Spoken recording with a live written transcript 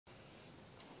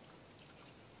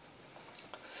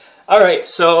Alright,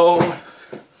 so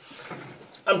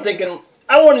I'm thinking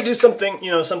I want to do something,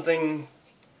 something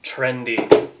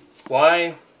trendy.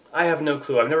 Why? I have no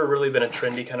clue. I've never really been a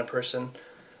trendy kind of person,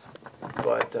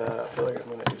 but I feel like I'm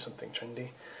going to do something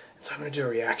trendy. So I'm going to do a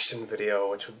reaction video,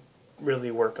 which would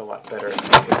really work a lot better if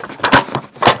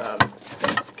I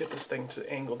could get this thing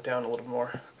to angle down a little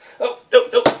more. Oh,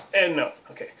 no, and no.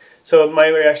 Okay, so my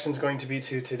reaction is going to be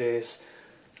to today's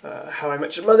How I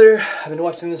Met Your Mother. I've been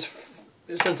watching this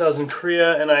since I was in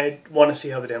Korea, and I want to see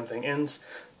how the damn thing ends.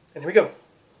 And here we go.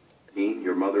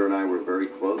 Your mother and I were very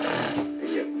close, and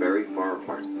yet very far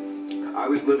apart. I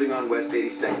was living on West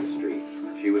 82nd Street.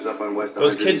 She was up on West.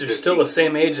 Those kids are still the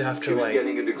same age after like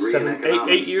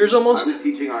 8 years almost. I was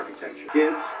teaching architecture.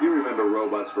 Kids, you remember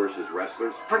Robots versus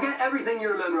Wrestlers? Forget everything you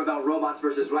remember about Robots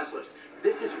versus Wrestlers.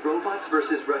 This is Robots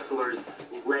versus Wrestlers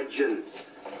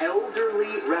Legends.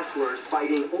 Elderly wrestlers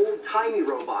fighting old-timey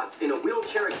robots in a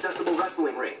wheelchair-accessible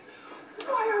wrestling ring.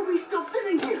 Why are we still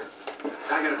sitting here?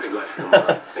 I got a big lecture tomorrow.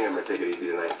 I think I'm going to take it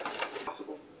easy tonight.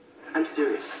 Possible. I'm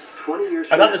serious. 20 years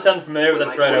I thought this sounded familiar, but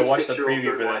that's right, I watched the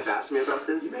preview for this. Asked me about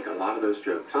this. You make a lot of those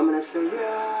jokes. I'm going to say,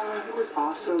 yeah, it was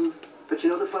awesome. But you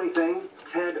know the funny thing?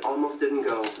 Ted almost didn't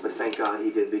go, but thank God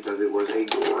he did because it was a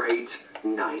great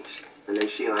night. And then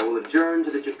she and I will adjourn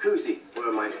to the jacuzzi,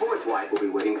 where my fourth wife will be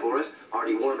waiting for us,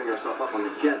 already warming herself up on the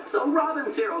jet. So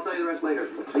Robin's here, I'll tell you the rest later.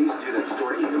 Please do that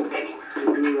story. You can go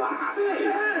anywhere.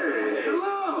 Hey,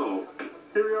 hello.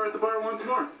 Here we are at the bar once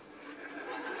more.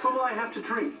 What will I have to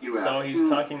drink, you ask? So he's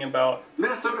talking about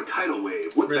Minnesota tidal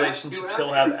wave. What's relationships that,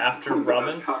 he'll have after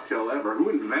Robin. Best cocktail ever. Who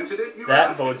invented it, you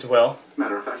That ask? bodes well.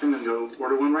 Matter of fact, I'm going to go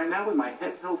order one right now with my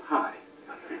head held high.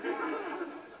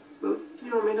 You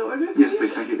want me to order? Yes,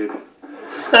 please. Thank you, baby.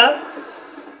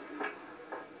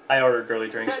 I ordered girly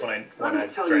drinks when I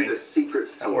tell drank. you the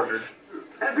secrets to I ordered.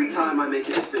 Every time I make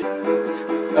a decision.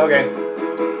 Okay.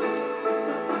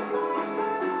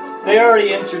 They already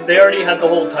had the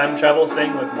whole time travel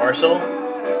thing with Marshall,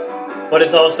 but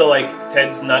it's also like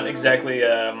Ted's not exactly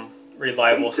a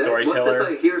reliable storyteller. What's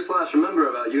this I hear/remember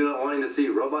about you not wanting to see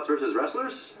Robots versus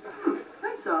Wrestlers?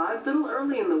 That's odd. A little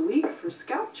early in the week for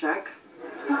scalp check.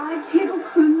 5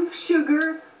 tablespoons of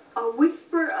sugar, a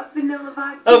whisper of vanilla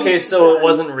vodka. Okay, so it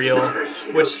wasn't real,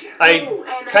 which I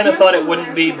kind of thought it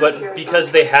wouldn't be, but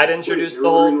because they had introduced the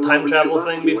whole time travel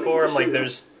thing before, I'm like,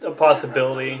 there's a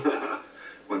possibility,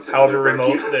 however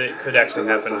remote, that it could actually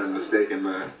happen. I'm mistaken.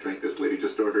 The drink this lady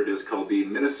just ordered is called the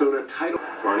Minnesota tidal.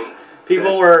 Barney?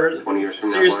 People were 20 years from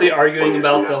now, seriously Barney. arguing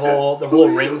about the whole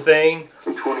ring thing.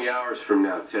 20 hours from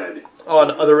now, Ted. On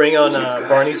the ring on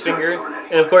Barney's finger,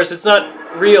 and of course it's not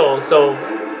real, so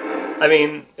I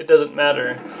mean it doesn't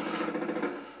matter.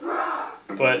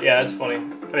 But yeah, it's funny. I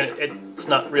mean, it's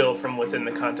not real from within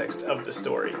the context of the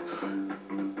story.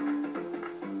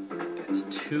 It's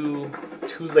two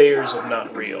layers of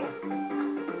not real.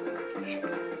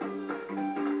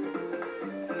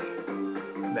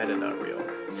 Meta not real.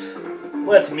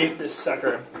 Let's mute this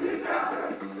sucker.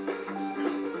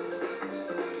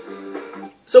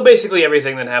 So basically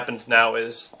everything that happens now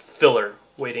is filler,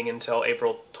 waiting until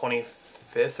April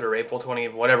 25th or April 20,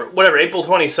 whatever, April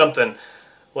 20 something,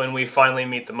 when we finally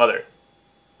meet the mother.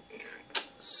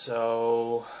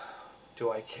 So,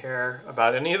 do I care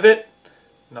about any of it?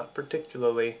 Not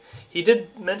particularly. He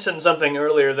did mention something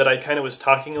earlier that I kind of was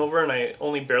talking over and I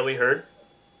only barely heard.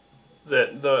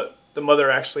 That the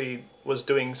mother actually was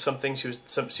doing something, she was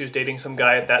dating some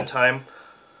guy at that time.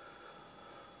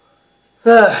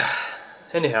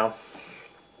 Anyhow,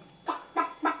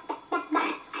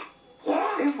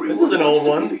 this is an old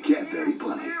one. The Cadbury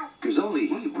Bunny, because only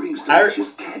he brings delicious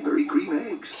Cadbury cream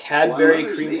eggs. Cadbury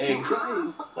cream eggs.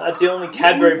 That's the only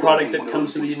Cadbury product that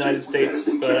comes to the United States.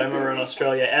 But I remember in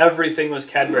Australia, everything was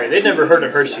Cadbury. They'd never heard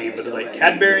of Hershey, but like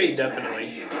Cadbury,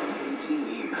 definitely.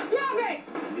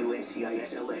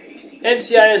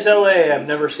 NCISLA. I've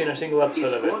never seen a single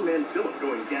episode of it.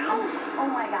 Oh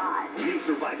my God. New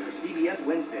Survivor, CBS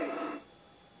Wednesday.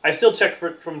 I still check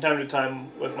from time to time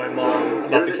with my mom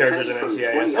about the characters in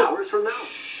NCIS. 20 hours from now.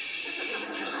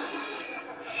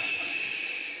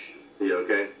 You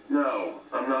okay? No,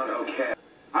 I'm not okay.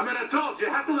 I'm an adult. You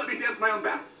have to let me dance my own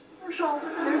bounce. Marshall,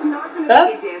 there's not going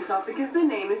to be a dance-off because the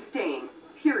name is Stain.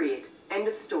 Period. End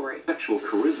of story. Sexual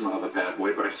charisma of a bad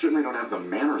boy, but I certainly don't have the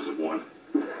manners of one.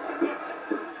 Would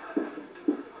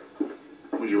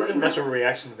you This isn't recommend? much of a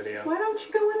reaction video. Why don't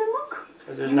you go in and look?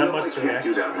 There's not much to I can't react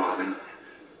do to. that, Robin.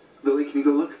 Lily, can you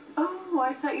go look? Oh,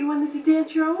 I thought you wanted to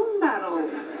dance your own battle.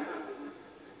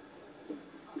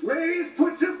 Ladies,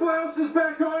 put your blouses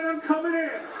back on. I'm coming in.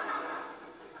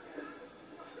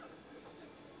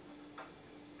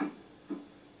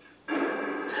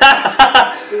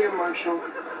 Dear Marshall. Marshall.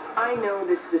 I know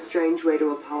this is a strange way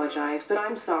to apologize, but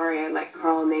I'm sorry I let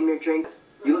Carl name your drink.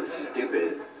 You look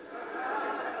stupid.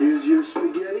 Here's your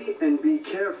spaghetti, and be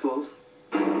careful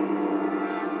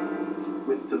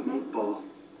with the meatball.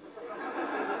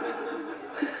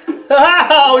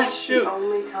 Oh, shoot. The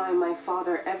only time my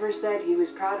father ever said he was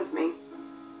proud of me.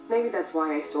 Maybe that's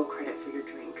why I stole credit for your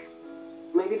drink.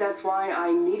 Maybe that's why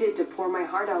I needed to pour my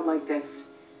heart out like this.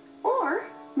 Or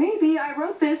maybe I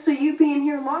wrote this so you'd be in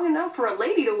here long enough for a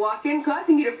lady to walk in,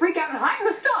 causing you to freak out and hide in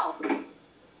the stall.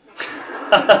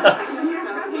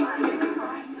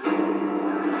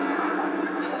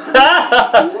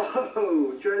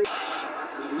 Whoa, Trendy.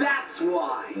 That's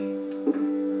why.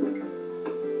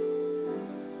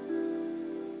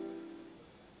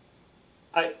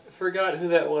 I forgot who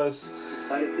that was.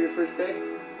 Excited for your first day?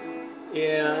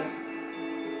 Yeah.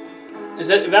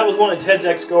 That was one of Ted's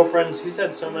ex-girlfriends. He's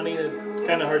had so many that it's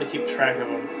kind of hard to keep track of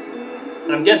them.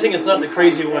 And I'm guessing it's not the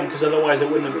crazy one, because otherwise it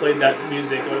wouldn't have played that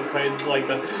music. It would have played like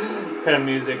the kind of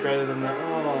music rather than the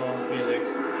music.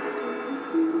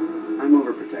 I'm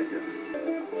overprotective.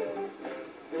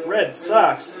 Red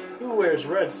socks. Who wears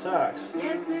red socks?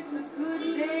 Yes, it's a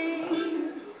good day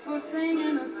for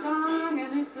singing a song,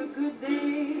 and it's a good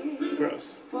day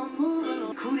Gross. for moving.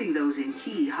 Including those in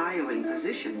key hiring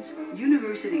positions,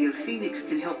 University of Phoenix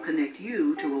can help connect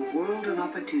you to a world of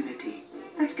opportunity.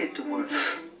 Let's get to work.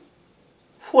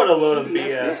 What a load of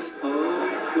BS.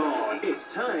 Oh, God. It's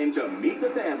time to meet the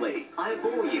family. I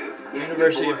bore you.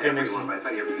 University of Phoenix. Everyone, but I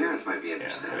thought your parents might be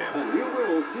interested. Yeah. On Real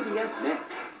World CBS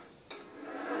next.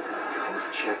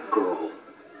 Check girl.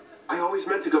 I always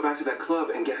meant to go back to that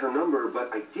club and get her number,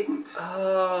 but I didn't.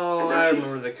 Oh, And now I she's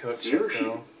remember the coach Here she's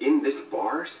girl. in this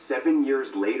bar 7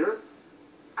 years later?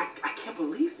 I can't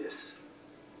believe this.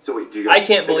 So wait, do you I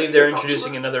can't believe they're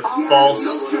introducing another false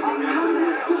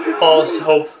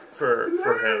hope for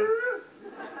him.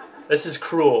 This is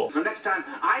cruel. So next time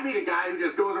I meet a guy who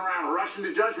just goes around rushing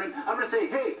to judgment, I'm going to say,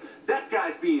 hey, that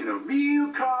guy's being a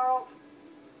real Carl.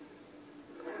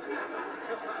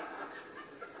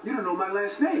 You don't know my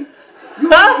last name. You've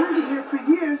been here for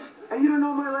years, and you don't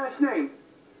know my last name.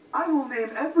 I will name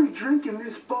every drink in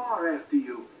this bar after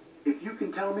you, if you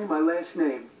can tell me my last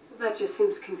name. That just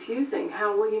seems confusing.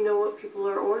 How will you know what people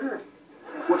are ordering?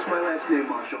 What's my last name,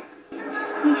 Marshall?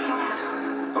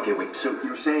 Okay, wait, so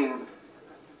you're saying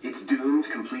it's doomed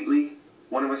completely?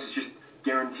 One of us is just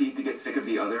guaranteed to get sick of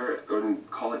the other and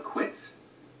call it quits?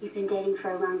 You've been dating for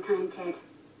a long time, Ted.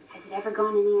 Has it ever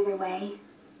gone any other way?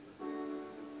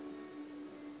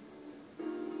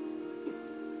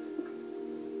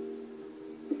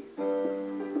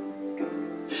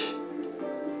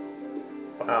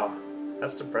 Wow,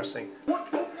 that's depressing.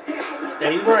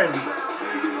 Yeah, he's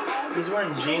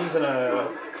wearing jeans and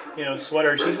a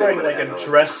sweater. She's wearing like a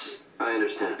dress I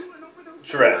understand.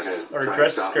 or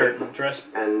dress skirt and dress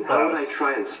And how would blouse. I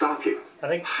try and stop you? I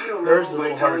think I don't hers is know, a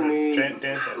little by harder telling to me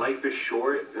dance in. life is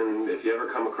short, and if you ever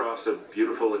come across a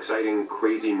beautiful, exciting,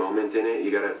 crazy moment in it,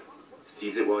 you gotta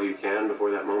seize it while you can before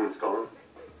that moment's gone.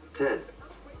 Ted,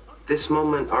 this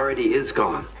moment already is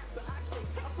gone.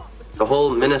 The whole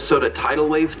Minnesota tidal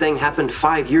wave thing happened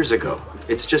 5 years ago.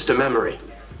 It's just a memory.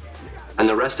 And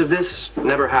the rest of this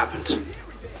never happened.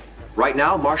 Right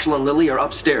now, Marshall and Lily are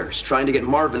upstairs trying to get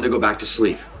Marvin to go back to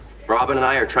sleep. Robin and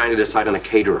I are trying to decide on a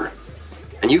caterer.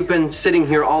 And you've been sitting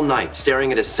here all night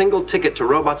staring at a single ticket to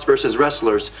Robots versus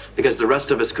Wrestlers because the rest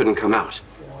of us couldn't come out.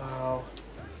 Wow.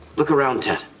 Look around,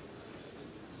 Ted.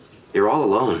 You're all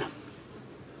alone.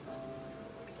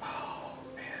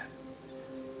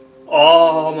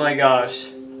 Oh my gosh.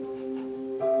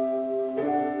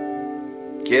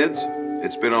 Kids,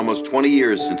 it's been almost 20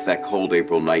 years since that cold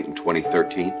April night in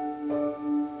 2013.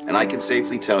 And I can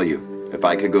safely tell you, if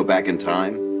I could go back in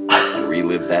time and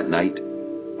relive that night,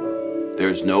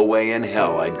 there's no way in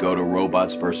hell I'd go to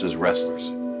Robots versus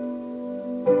Wrestlers.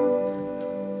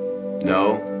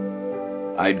 No,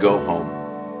 I'd go home.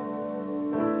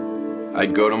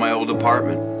 I'd go to my old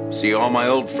apartment, see all my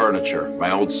old furniture,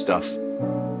 my old stuff.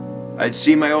 I'd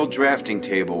see my old drafting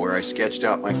table where I sketched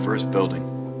out my first building.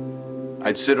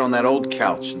 I'd sit on that old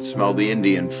couch and smell the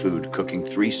Indian food cooking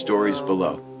 3 stories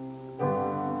below.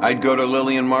 I'd go to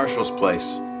Lily and Marshall's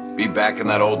place, be back in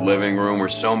that old living room where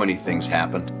so many things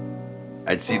happened.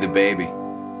 I'd see the baby.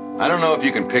 I don't know if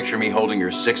you can picture me holding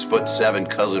your 6'7"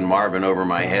 cousin Marvin over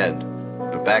my head,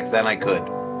 but back then I could.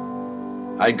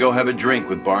 I'd go have a drink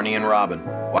with Barney and Robin,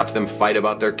 watch them fight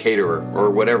about their caterer or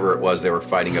whatever it was they were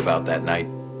fighting about that night.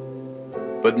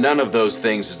 But none of those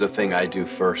things is the thing I do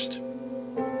first.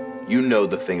 You know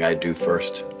the thing I do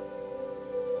first.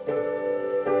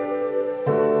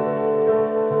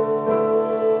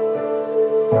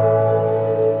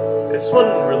 this one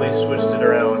really switched it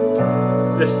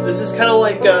around. This is kind of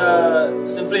like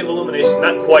Symphony of Illumination,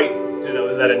 not quite, you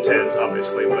know, that intense,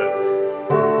 obviously, but.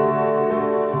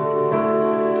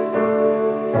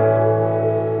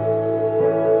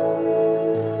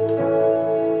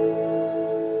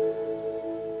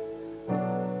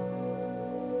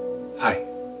 Hi.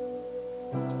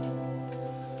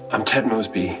 I'm Ted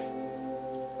Mosby.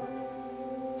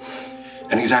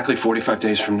 And exactly 45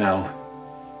 days from now,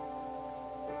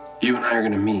 you and I are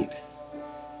going to meet.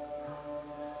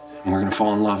 And we're going to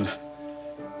fall in love.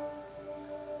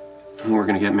 And we're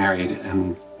going to get married.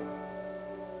 And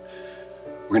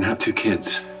we're going to have 2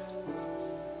 kids.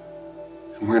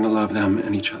 And we're going to love them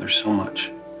and each other so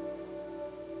much.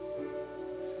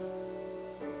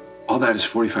 All that is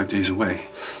 45 days away.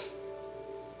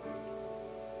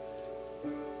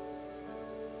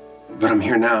 But I'm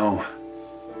here now,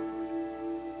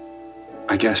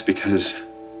 I guess, because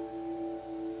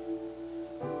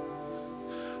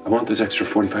I want those extra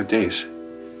 45 days.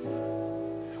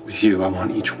 With you, I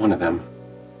want each one of them.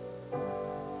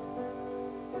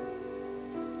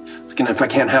 And if I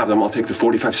can't have them, I'll take the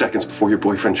 45 seconds before your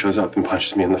boyfriend shows up and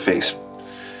punches me in the face.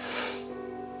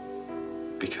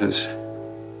 Because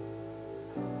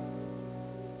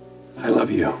I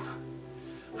love you.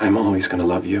 I'm always gonna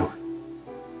love you.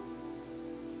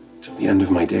 Till the end of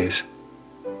my days.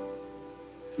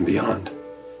 And beyond.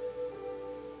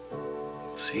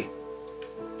 We'll see.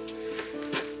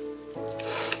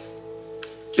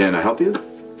 Can I help you?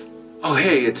 Oh,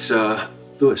 hey, it's,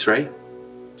 Louis, right?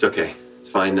 It's okay. It's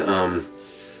fine. I'm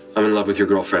in love with your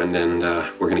girlfriend, and,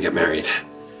 we're gonna get married.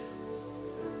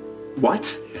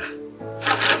 What? Yeah.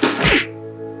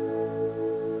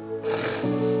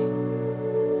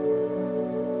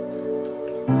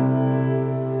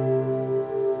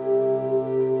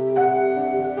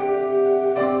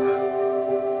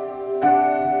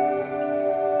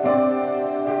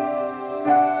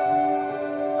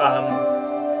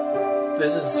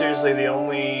 This is seriously the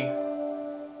only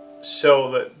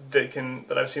show that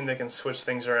I've seen that can switch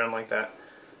things around like that.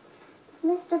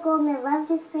 Mr. Goldman loved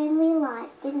his family a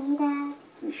lot, didn't he, Dad?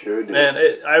 He sure did. Man,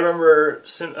 I remember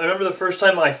the first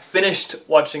time I finished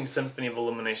watching Symphony of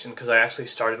Illumination, because I actually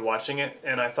started watching it,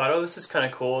 and I thought, oh, this is kind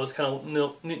of cool. It's kind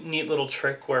of neat little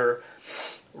trick where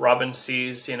Robin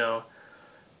sees, you know,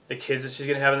 the kids that she's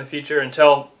going to have in the future,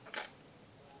 until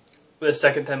the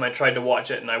second time I tried to watch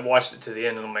it, and I watched it to the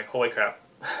end, and I'm like, holy crap.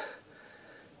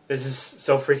 This is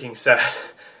so freaking sad.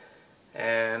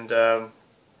 And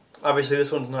obviously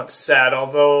this one's not sad,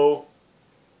 although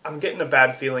I'm getting a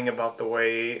bad feeling about the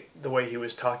way he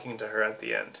was talking to her at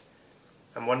the end.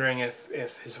 I'm wondering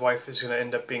if his wife is going to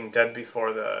end up being dead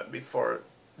before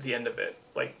the end of it.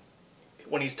 Like,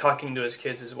 when he's talking to his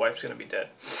kids, his wife's going to be dead.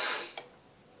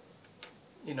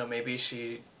 You know, maybe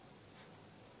she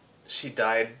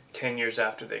died 10 years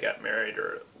after they got married,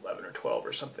 or 11 or 12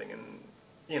 or something, and,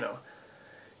 you know,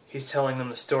 he's telling them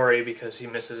the story because he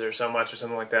misses her so much or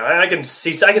something like that. I can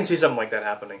see something like that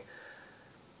happening.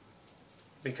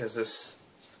 Because this,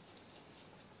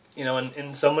 you know,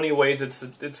 in so many ways it's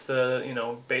the you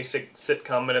know, basic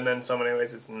sitcom, and then in so many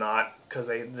ways it's not, because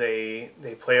they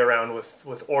play around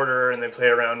with order, and they play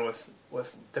around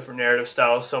with different narrative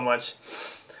styles so much.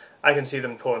 I can see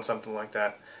them pulling something like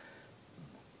that.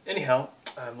 Anyhow,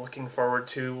 I'm looking forward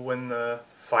to when the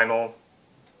final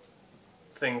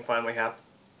thing finally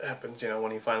happens, you know,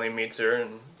 when he finally meets her,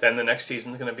 and then the next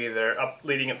season's going to be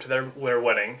leading up to their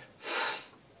wedding,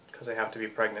 because they have to be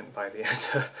pregnant by the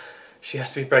end. She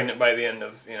has to be pregnant by the end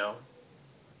of, you know,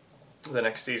 the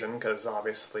next season, because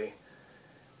obviously,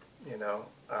 you know,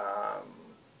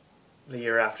 the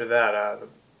year after that,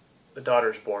 the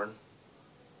daughter's born.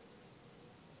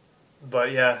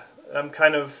 But yeah, I'm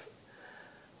kind of,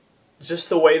 just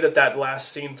the way that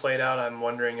last scene played out, I'm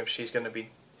wondering if she's going to be,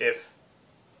 if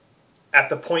at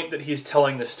the point that he's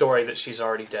telling the story that she's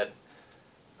already dead.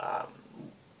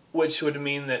 Which would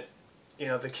mean that, you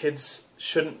know, the kids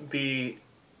shouldn't be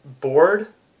bored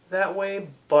that way,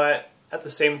 but at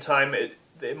the same time, it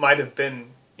might have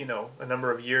been, you know, a number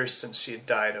of years since she had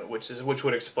died, which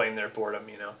would explain their boredom,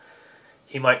 you know.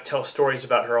 He might tell stories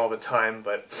about her all the time,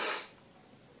 but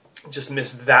just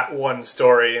missed that one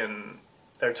story, and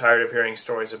they're tired of hearing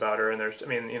stories about her, and I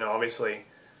mean, you know, obviously,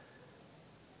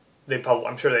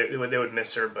 I'm sure they would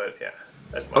miss her, but yeah.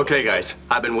 Okay, guys,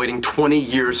 I've been waiting 20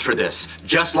 years for this,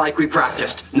 just like we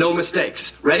practiced. No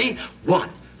mistakes. Ready? 1,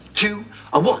 2,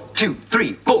 1, 2,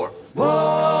 3, 4. Whoa,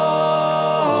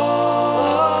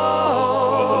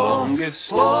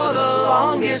 for the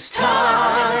longest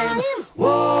time.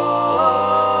 Whoa,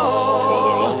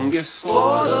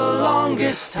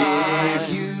 longest time.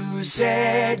 If you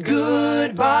said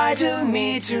goodbye to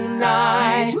me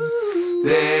tonight,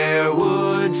 there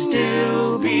would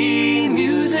still be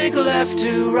music left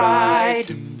to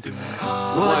write.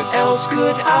 What else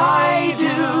could I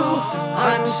do?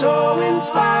 I'm so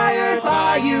inspired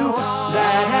by you.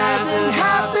 That hasn't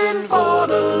happened for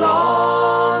the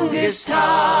longest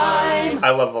time. I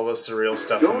love all the surreal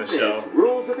stuff in the show.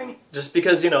 Just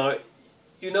because, you know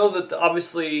that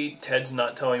obviously Ted's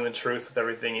not telling the truth with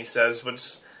everything he says,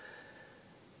 which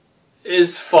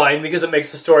is fine because it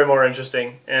makes the story more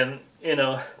interesting. And,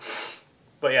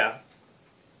 but yeah.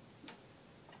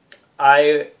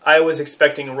 I was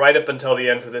expecting right up until the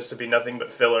end for this to be nothing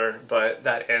but filler, but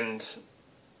that end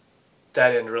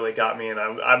really got me, and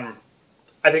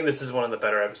I think this is one of the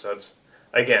better episodes.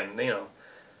 Again,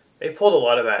 they pulled a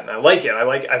lot of that, and I like it.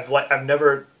 I've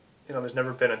never, there's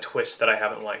never been a twist that I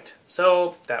haven't liked.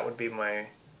 So that would be my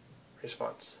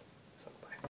response.